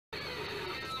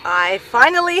I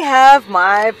finally have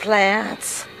my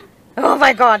plants. Oh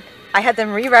my god. I had them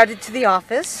rerouted to the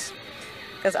office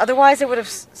because otherwise it would have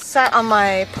sat on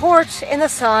my porch in the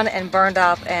sun and burned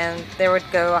up and they would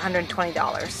go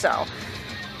 $120. So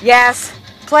yes,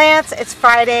 plants, it's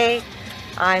Friday.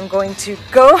 I'm going to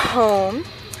go home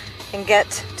and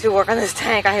get to work on this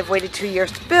tank I have waited 2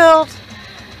 years to build.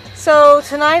 So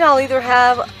tonight I'll either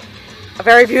have a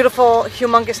very beautiful,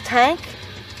 humongous tank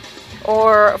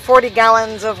or 40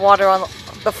 gallons of water on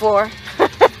the floor.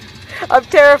 I'm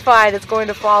terrified it's going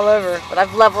to fall over, but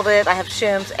I've leveled it, I have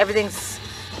shims, everything's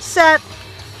set.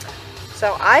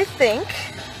 So I think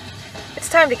it's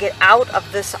time to get out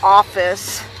of this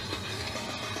office.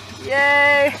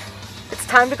 Yay! It's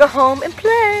time to go home and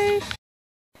play.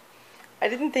 I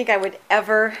didn't think I would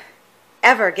ever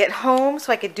get home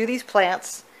so I could do these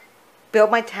plants, build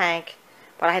my tank,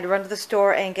 but I had to run to the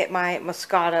store and get my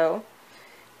Moscato.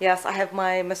 Yes, I have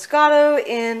my Moscato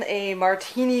in a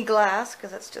martini glass because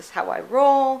that's just how I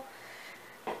roll.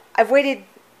 I've waited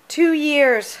 2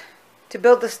 years to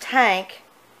build this tank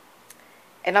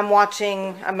and I'm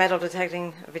watching a metal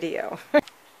detecting video.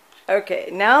 Okay,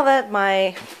 now that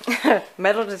my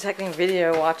metal detecting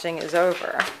video watching is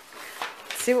over,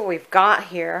 let's see what we've got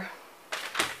here.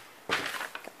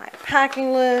 Got my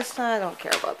packing list. I don't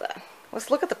care about that. Let's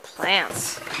look at the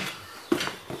plants.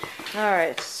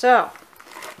 Alright, so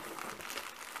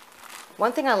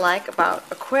one thing I like about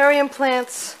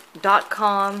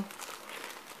aquariumplants.com,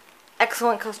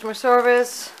 excellent customer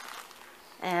service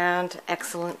and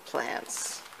excellent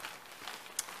plants.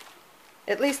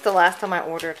 At least the last time I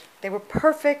ordered. They were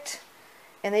perfect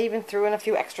and they even threw in a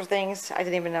few extra things I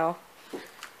didn't even know.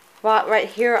 But right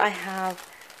here I have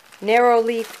narrow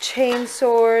leaf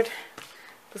chainsword.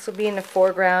 This will be in the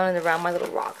foreground and around my little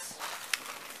rocks.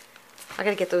 I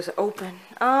gotta get those open.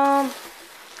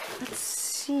 Let's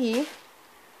see.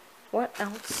 What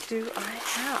else do I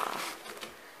have?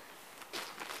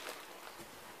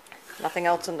 Nothing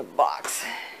else in the box.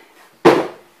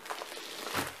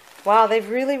 Wow, they've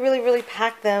really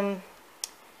packed them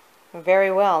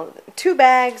very well. 2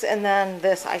 bags and then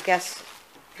this, I guess,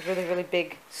 really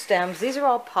big stems. These are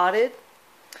all potted.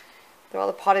 They're all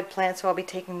the potted plants, so I'll be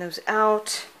taking those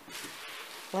out.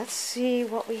 Let's see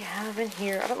what we have in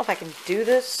here. I don't know if I can do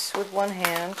this with one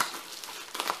hand.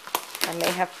 I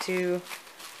may have to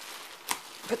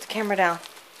put the camera down.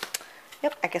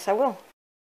 Yep, I guess I will.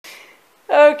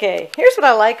 Okay, here's what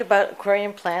I like about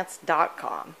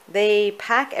aquariumplants.com. They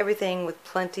pack everything with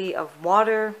plenty of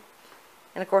water.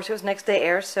 And of course it was next day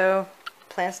air, so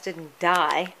plants didn't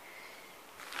die.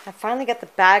 I finally got the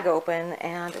bag open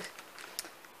and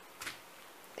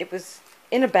it was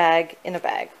in a bag.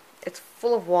 It's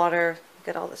full of water.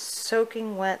 Got all the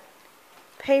soaking wet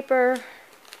paper.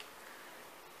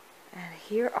 And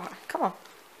here are, come on,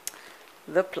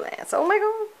 the plants. Oh my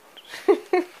god.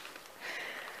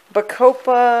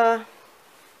 Bacopa.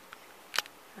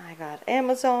 I got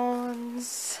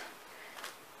Amazons.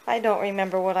 I don't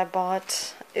remember what I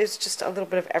bought. It's just a little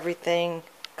bit of everything.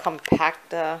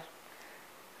 Compacta.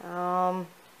 I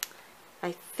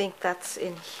think that's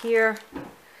in here.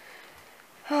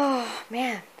 Oh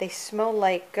man, they smell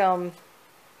like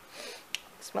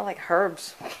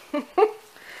herbs.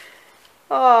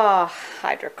 Oh,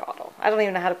 hydrocotyle. I don't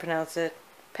even know how to pronounce it.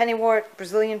 Pennywort,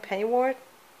 Brazilian pennywort.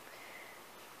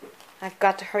 I've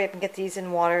got to hurry up and get these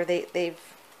in water. They've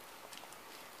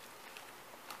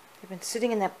been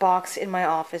sitting in that box in my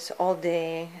office all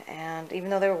day, and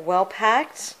even though they're well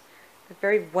packed, they're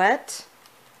very wet.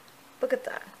 Look at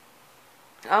that.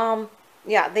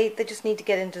 Yeah, they just need to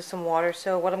get into some water.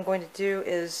 So what I'm going to do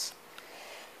is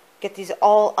get these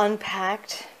all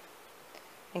unpacked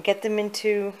and get them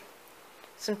into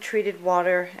some treated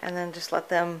water and then just let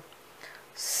them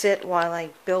sit while I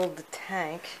build the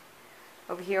tank.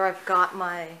 Over here I've got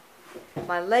my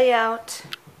layout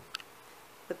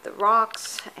with the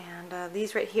rocks, and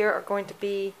these right here are going to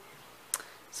be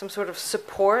some sort of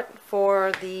support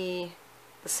for the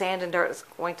sand and dirt is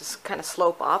going to kind of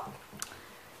slope up.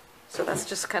 So that's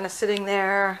just kind of sitting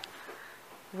there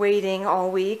waiting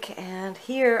all week. And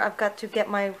here I've got to get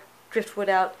my driftwood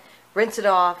out, rinse it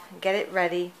off, get it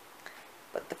ready.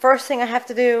 But the first thing I have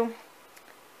to do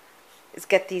is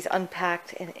get these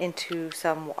unpacked and into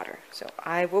some water. So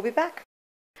I will be back.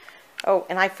 Oh,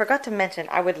 and I forgot to mention,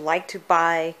 I would like to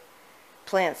buy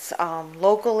plants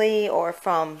locally or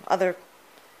from other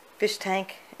fish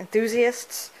tank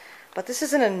enthusiasts. But this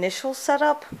is an initial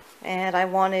setup, and I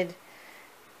wanted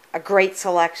a great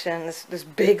selection, this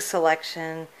big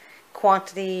selection,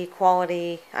 quantity,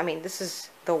 quality. I mean, this is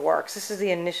the works. This is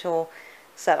the initial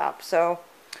setup. So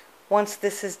once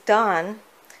this is done,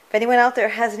 if anyone out there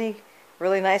has any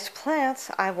really nice plants,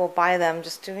 I will buy them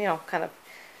just to, kind of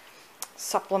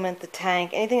supplement the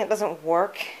tank. Anything that doesn't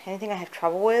work, anything I have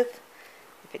trouble with,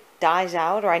 if it dies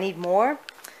out or I need more,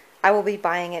 I will be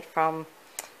buying it from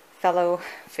fellow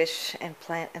fish and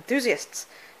plant enthusiasts.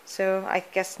 So I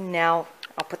guess now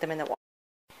I'll put them in the water.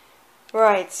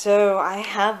 Right, so I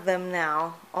have them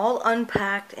now all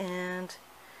unpacked and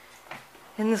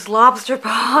in this lobster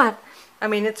pot. I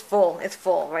mean, it's full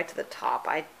right to the top.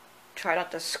 I try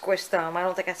not to squish them. I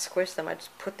don't think I squished them. I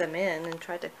just put them in and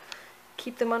tried to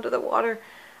keep them under the water.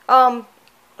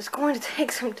 It's going to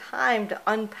take some time to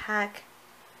unpack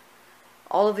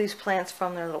all of these plants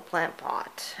from their little plant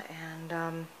pot,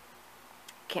 and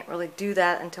can't really do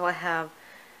that until I have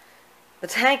the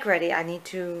tank ready. I need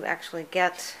to actually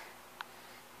get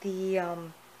the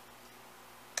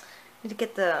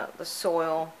the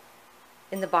soil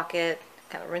in the bucket,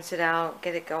 kind of rinse it out,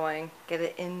 get it going, get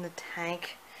it in the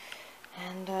tank,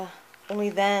 and only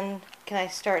then can I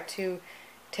start to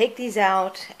take these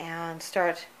out and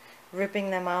start ripping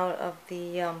them out of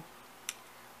the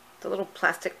little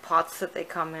plastic pots that they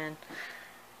come in.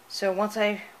 So once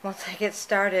I get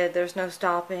started, there's no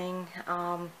stopping.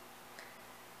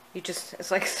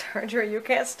 It's like surgery. You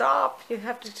can't stop. You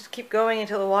have to just keep going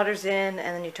until the water's in,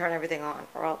 and then you turn everything on,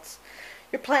 or else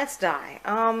your plants die.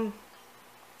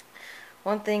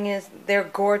 One thing is, they're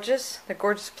gorgeous. They're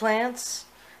gorgeous plants.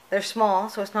 They're small,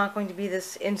 so it's not going to be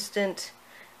this instant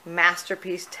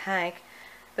masterpiece tank.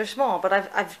 They're small, but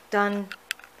I've done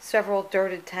several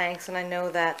dirted tanks, and I know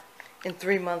that in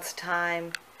 3 months'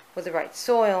 time, with the right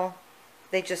soil,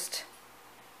 they just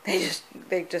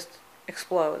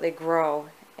explode. They grow,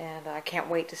 and I can't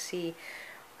wait to see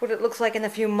what it looks like in a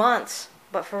few months.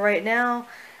 But for right now,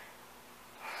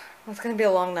 it's going to be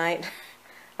a long night.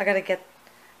 I got to get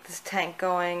this tank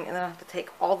going, and then I have to take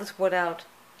all this wood out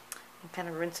and kind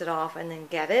of rinse it off, and then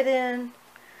get it in.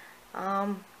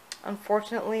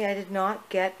 Unfortunately, I did not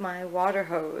get my water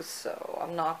hose, so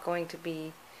I'm not going to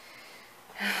be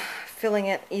filling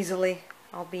it easily.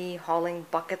 I'll be hauling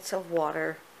buckets of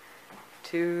water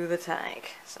to the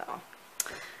tank, so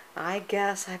I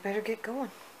guess I better get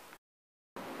going.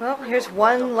 Well, here's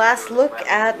one last look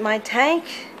at my tank.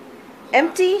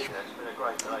 Empty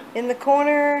in the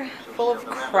corner, full of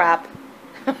crap.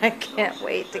 I can't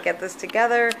wait to get this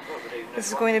together. This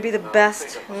is going to be the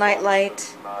best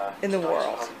nightlight in the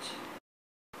world.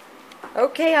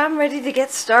 Okay, I'm ready to get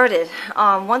started.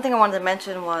 One thing I wanted to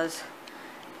mention was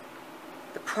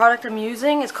the product I'm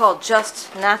using is called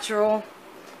Just Natural.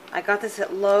 I got this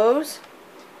at Lowe's.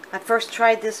 I first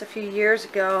tried this a few years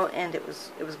ago, and it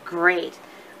was great.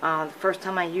 The first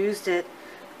time I used it,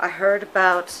 I heard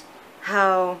about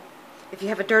how if you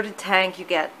have a dirted tank, you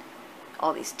get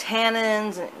all these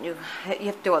tannins, and you have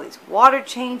to do all these water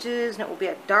changes, and it will be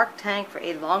a dark tank for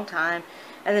a long time,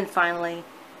 and then finally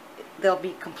they'll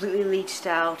be completely leached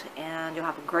out, and you'll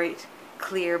have a great,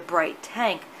 clear, bright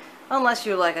tank, unless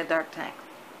you like a dark tank.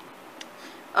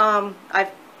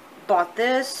 I've bought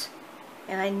this,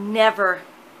 and I never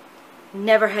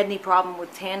had any problem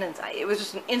with tannins. It was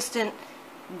just an instant,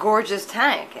 gorgeous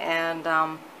tank, and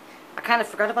I kind of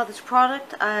forgot about this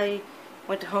product. I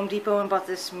went to Home Depot and bought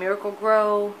this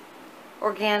Miracle-Gro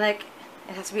organic.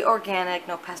 It has to be organic,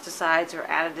 no pesticides or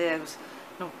additives,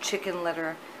 no chicken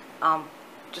litter,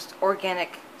 just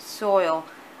organic soil.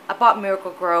 I bought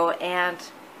Miracle-Gro, and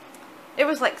it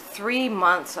was like 3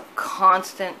 months of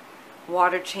constant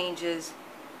water changes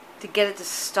to get it to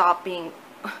stop being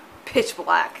pitch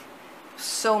black.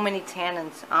 So many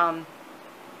tannins. I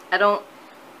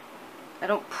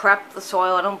don't prep the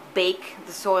soil. I don't bake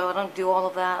the soil. I don't do all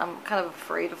of that. I'm kind of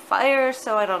afraid of fire,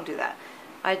 so I don't do that.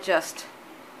 I just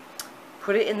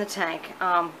put it in the tank.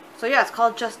 So yeah, it's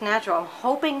called Just Natural. I'm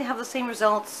hoping to have the same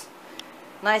results.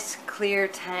 Nice, clear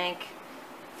tank.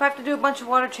 If I have to do a bunch of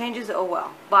water changes, oh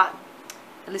well. But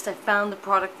at least I found the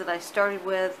product that I started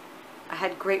with. I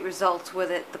had great results with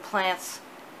it. The plants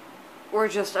were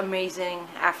just amazing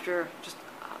after just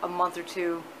a month or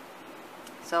two.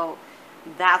 So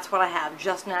that's what I have,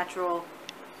 Just Natural.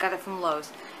 Got it from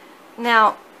Lowe's.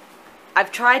 Now,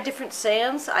 I've tried different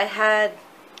sands. I had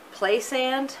play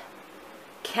sand.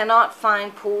 Cannot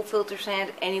find pool filter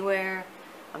sand anywhere.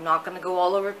 I'm not going to go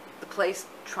all over the place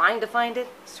trying to find it.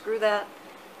 Screw that.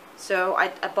 So I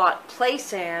bought play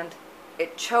sand.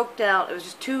 It choked out. It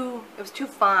was too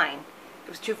fine. It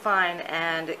was too fine,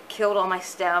 and it killed all my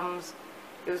stems.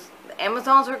 The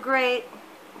Amazons were great,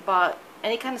 but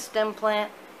any kind of stem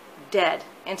plant, dead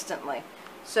instantly.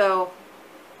 So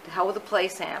to hell with the play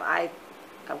sand. I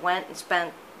went and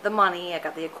spent the money. I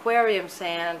got the aquarium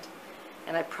sand,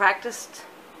 and I practiced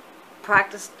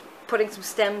putting some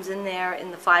stems in there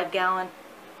in the 5-gallon.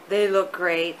 They look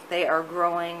great. They are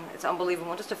growing. It's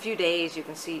unbelievable. In just a few days you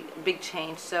can see a big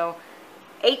change. So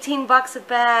 18 bucks a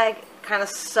bag kind of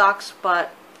sucks,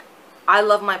 but I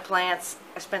love my plants.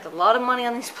 I spent a lot of money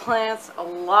on these plants, a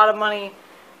lot of money,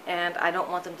 and I don't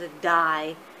want them to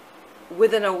die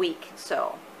within a week.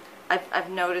 So I've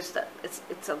noticed that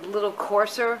it's a little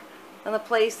coarser than the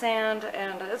play sand,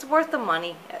 and it's worth the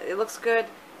money. It looks good.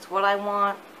 It's what I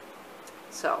want.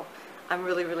 So I'm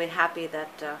really, really happy that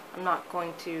I'm not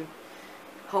going to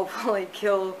hopefully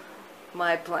kill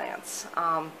my plants.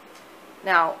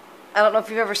 Now, I don't know if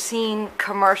you've ever seen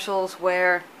commercials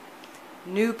where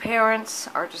new parents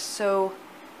are just so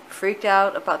freaked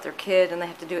out about their kid and they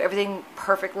have to do everything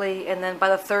perfectly, and then by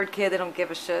the 3rd kid they don't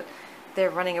give a shit. They're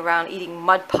running around eating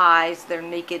mud pies, they're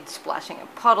naked, splashing in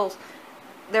puddles.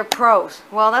 They're pros.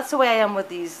 Well, that's the way I am with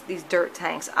these dirt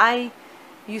tanks. I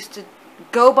used to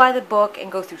go by the book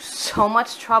and go through so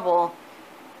much trouble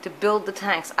to build the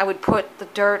tanks. I would put the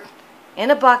dirt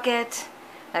in a bucket,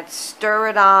 I'd stir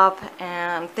it up,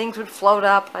 and things would float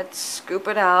up. I'd scoop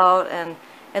it out, and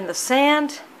the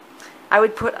sand, I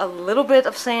would put a little bit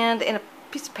of sand in a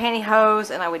piece of pantyhose,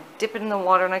 and I would dip it in the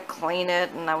water, and I'd clean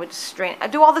it, and I would strain it.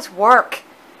 I'd do all this work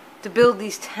to build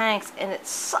these tanks, and it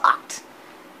sucked.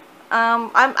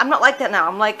 I'm not like that now.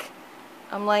 I'm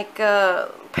like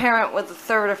a parent with a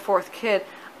 3rd or 4th kid.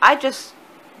 I just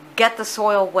get the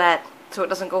soil wet so it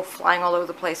doesn't go flying all over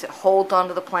the place. It holds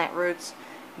onto the plant roots.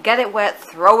 Get it wet,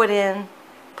 throw it in,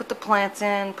 put the plants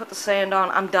in, put the sand on.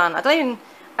 I'm done.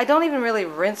 I don't even really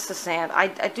rinse the sand. I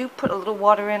do put a little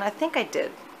water in. I think I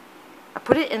did. I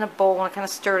put it in a bowl and I kind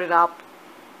of stirred it up,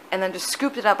 and then just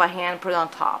scooped it up by hand and put it on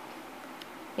top.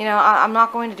 You know, I'm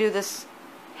not going to do this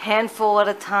handful at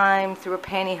a time through a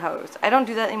pantyhose. I don't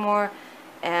do that anymore,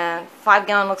 and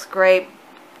 5-gallon looks great.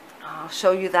 I'll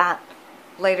show you that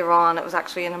later on. It was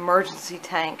actually an emergency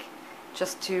tank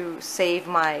just to save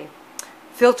my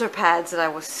filter pads that I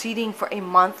was seeding for a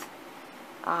month,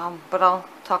 but I'll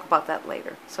talk about that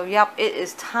later. So yep, it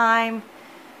is time.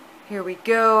 Here we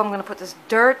go. I'm going to put this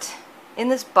dirt in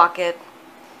this bucket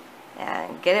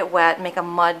and get it wet, make a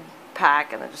mud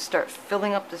pack, and then just start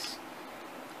filling up this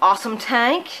awesome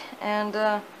tank,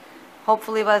 and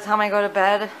hopefully by the time I go to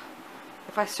bed,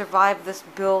 if I survive this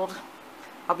build,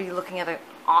 I'll be looking at an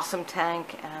awesome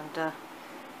tank and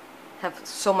have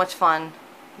so much fun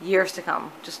years to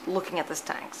come just looking at this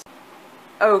tank.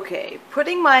 Okay,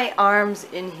 putting my arms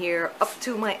in here up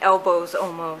to my elbows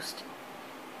almost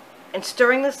and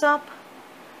stirring this up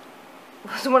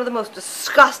was one of the most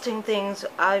disgusting things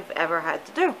I've ever had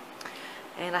to do.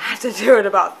 And I had to do it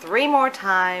about 3 more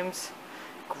times.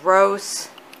 Gross.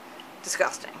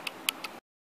 Disgusting.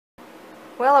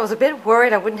 Well, I was a bit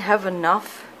worried I wouldn't have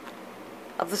enough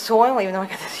of the soil, even though I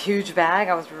got this huge bag.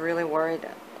 I was really worried.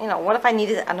 You know, what if I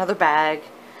needed another bag?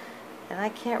 And I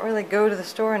can't really go to the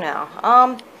store now.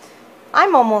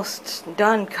 I'm almost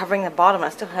done covering the bottom. I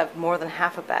still have more than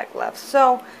half a bag left.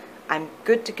 So, I'm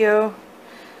good to go.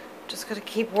 Just gotta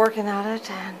keep working at it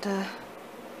and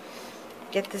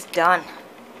get this done.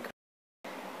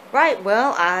 Right,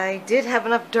 well, I did have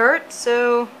enough dirt,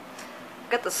 so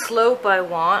I've got the slope I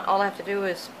want. All I have to do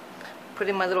is put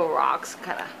in my little rocks,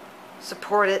 kind of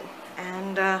support it,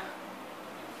 and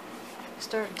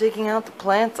start digging out the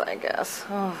plants, I guess.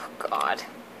 Oh, God.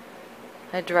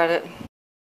 I dread it.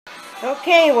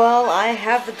 Okay, well, I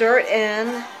have the dirt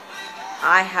in.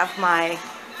 I have my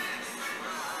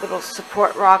little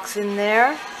support rocks in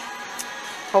there.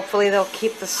 Hopefully they'll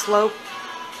keep the slope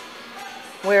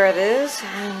where it is,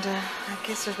 and I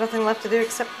guess there's nothing left to do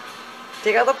except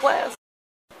dig out the plants.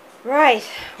 Right,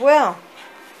 well,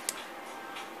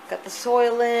 got the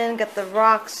soil in, got the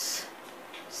rocks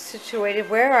situated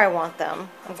where I want them.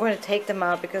 I'm going to take them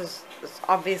out because there's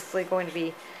obviously going to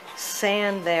be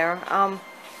sand there. I'm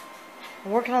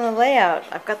working on the layout.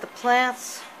 I've got the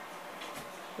plants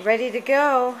ready to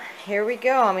go. Here we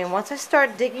go. I mean, once I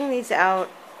start digging these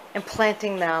out and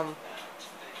planting them,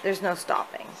 there's no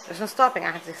stopping. There's no stopping. I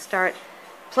have to start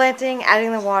planting,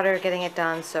 adding the water, getting it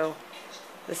done. So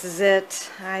this is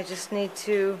it. I just need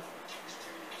to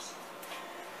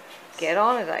get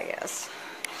on it, I guess.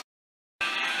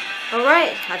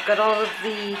 Alright, I've got all of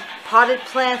the potted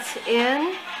plants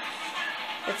in.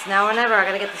 It's now or never. I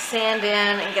gotta get the sand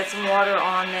in and get some water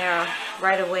on there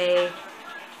right away.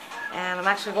 And I'm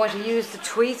actually going to use the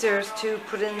tweezers to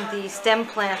put in the stem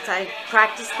plants. I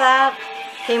practiced that.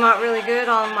 Came out really good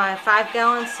on my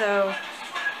 5-gallon, so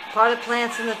potted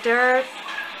plants in the dirt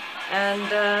and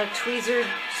tweezered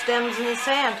stems in the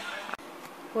sand.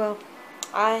 Well,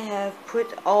 I have put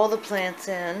all the plants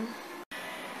in.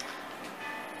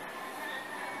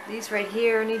 These right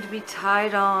here need to be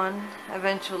tied on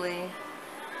eventually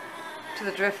to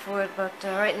the driftwood, but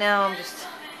right now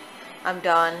I'm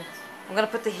done. I'm gonna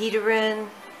put the heater in,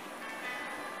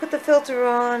 put the filter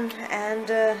on, and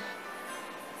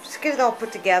just get it all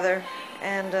put together,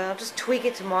 and I'll just tweak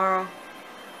it tomorrow.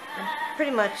 I'm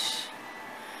pretty much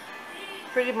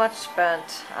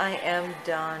spent. I am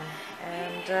done,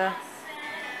 and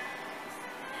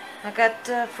I got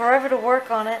forever to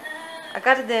work on it. I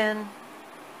got it in.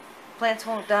 Plants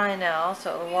won't die now,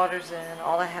 so the water's in.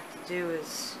 All I have to do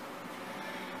is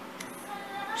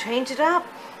change it up,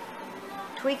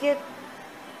 tweak it,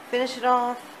 finish it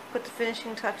off, put the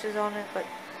finishing touches on it, but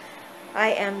I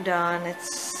am done.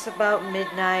 It's about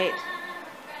midnight,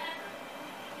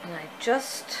 and I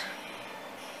just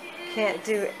can't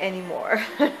do anymore.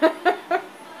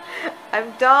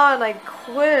 I'm done. I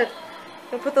quit.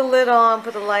 I'm gonna put the lid on,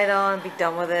 put the light on, be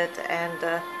done with it, and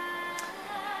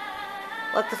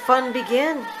let the fun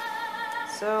begin.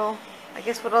 So I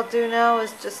guess what I'll do now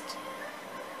is just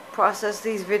process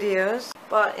these videos.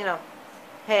 But you know,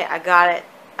 hey, I got it.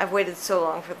 I've waited so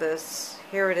long for this.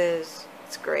 Here it is.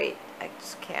 It's great. I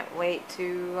just can't wait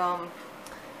to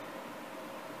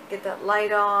get that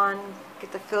light on,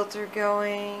 get the filter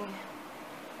going,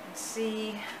 and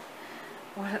see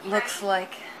what it looks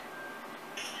like.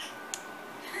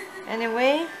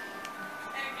 Anyway,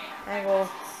 I will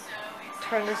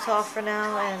turn this off for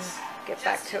now and get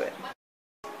back to it.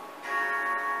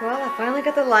 Well, I finally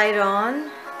got the light on,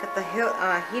 got the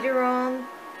heater on,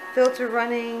 filter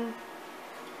running.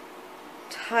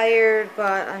 Tired,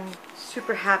 but I'm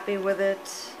super happy with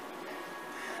it.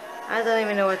 I don't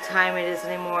even know what time it is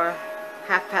anymore.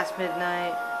 1:30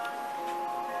 midnight.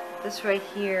 This right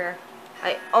here,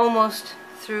 I almost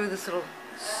threw this little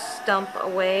stump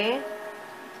away.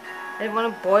 I didn't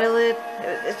want to boil it.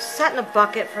 It sat in a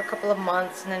bucket for a couple of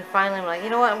months, and then finally I'm like, you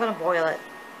know what, I'm going to boil it.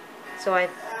 So I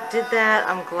did that.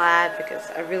 I'm glad because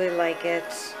I really like it.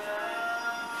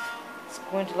 It's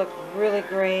going to look really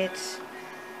great.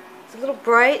 It's a little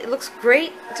bright. It looks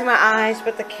great to my eyes,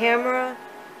 but the camera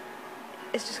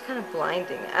is just kind of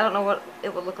blinding. I don't know what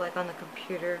it would look like on the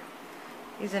computer.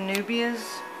 These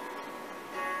anubias.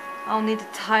 I'll need to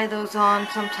tie those on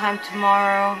sometime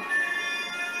tomorrow.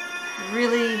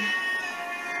 Really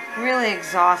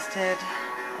exhausted.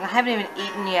 And I haven't even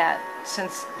eaten yet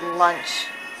since lunch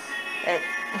at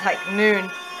like noon.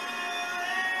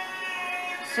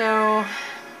 So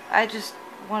I just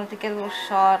wanted to get a little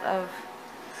shot of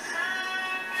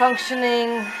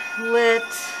functioning, lit,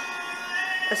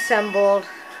 assembled.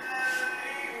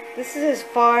 This is as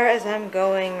far as I'm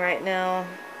going right now.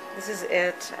 This is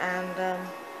it, and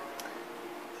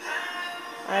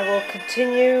I will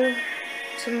continue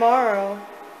tomorrow.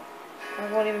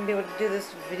 I won't even be able to do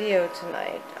this video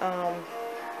tonight.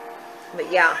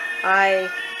 But yeah, I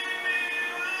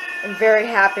am very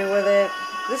happy with it.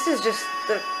 This is just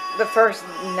the first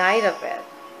night of it.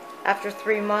 After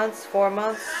 3 months, 4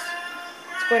 months,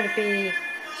 it's going to be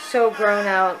so grown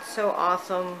out, so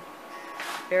awesome.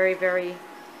 Very, very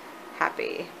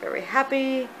happy. Very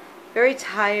happy, very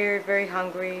tired, very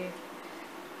hungry,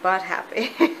 but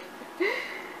happy.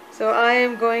 So I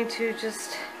am going to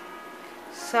just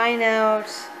sign out,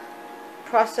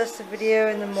 process the video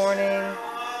in the morning.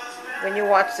 When you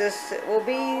watch this, it will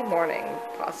be morning,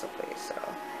 possibly. So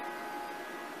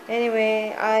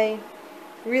anyway, I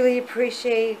really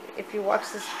appreciate if you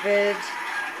watch this vid,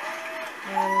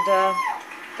 and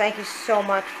thank you so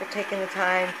much for taking the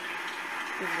time.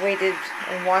 You've waited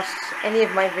and watched any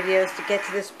of my videos to get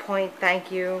to this point.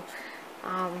 Thank you.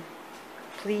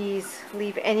 Please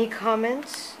leave any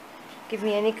comments, give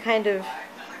me any kind of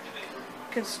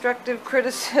constructive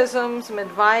criticism, some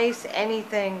advice,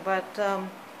 anything. But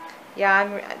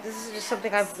yeah, this is just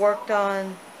something I've worked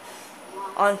on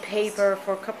paper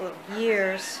for a couple of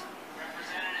years,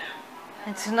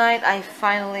 and tonight I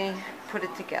finally put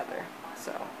it together.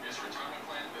 So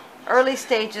early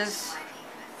stages,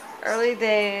 early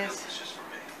days.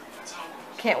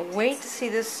 Can't wait to see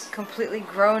this completely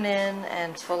grown in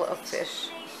and full of fish.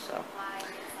 So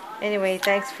anyway,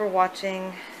 thanks for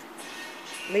watching.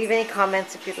 Leave any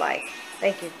comments if you'd like.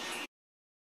 Thank you.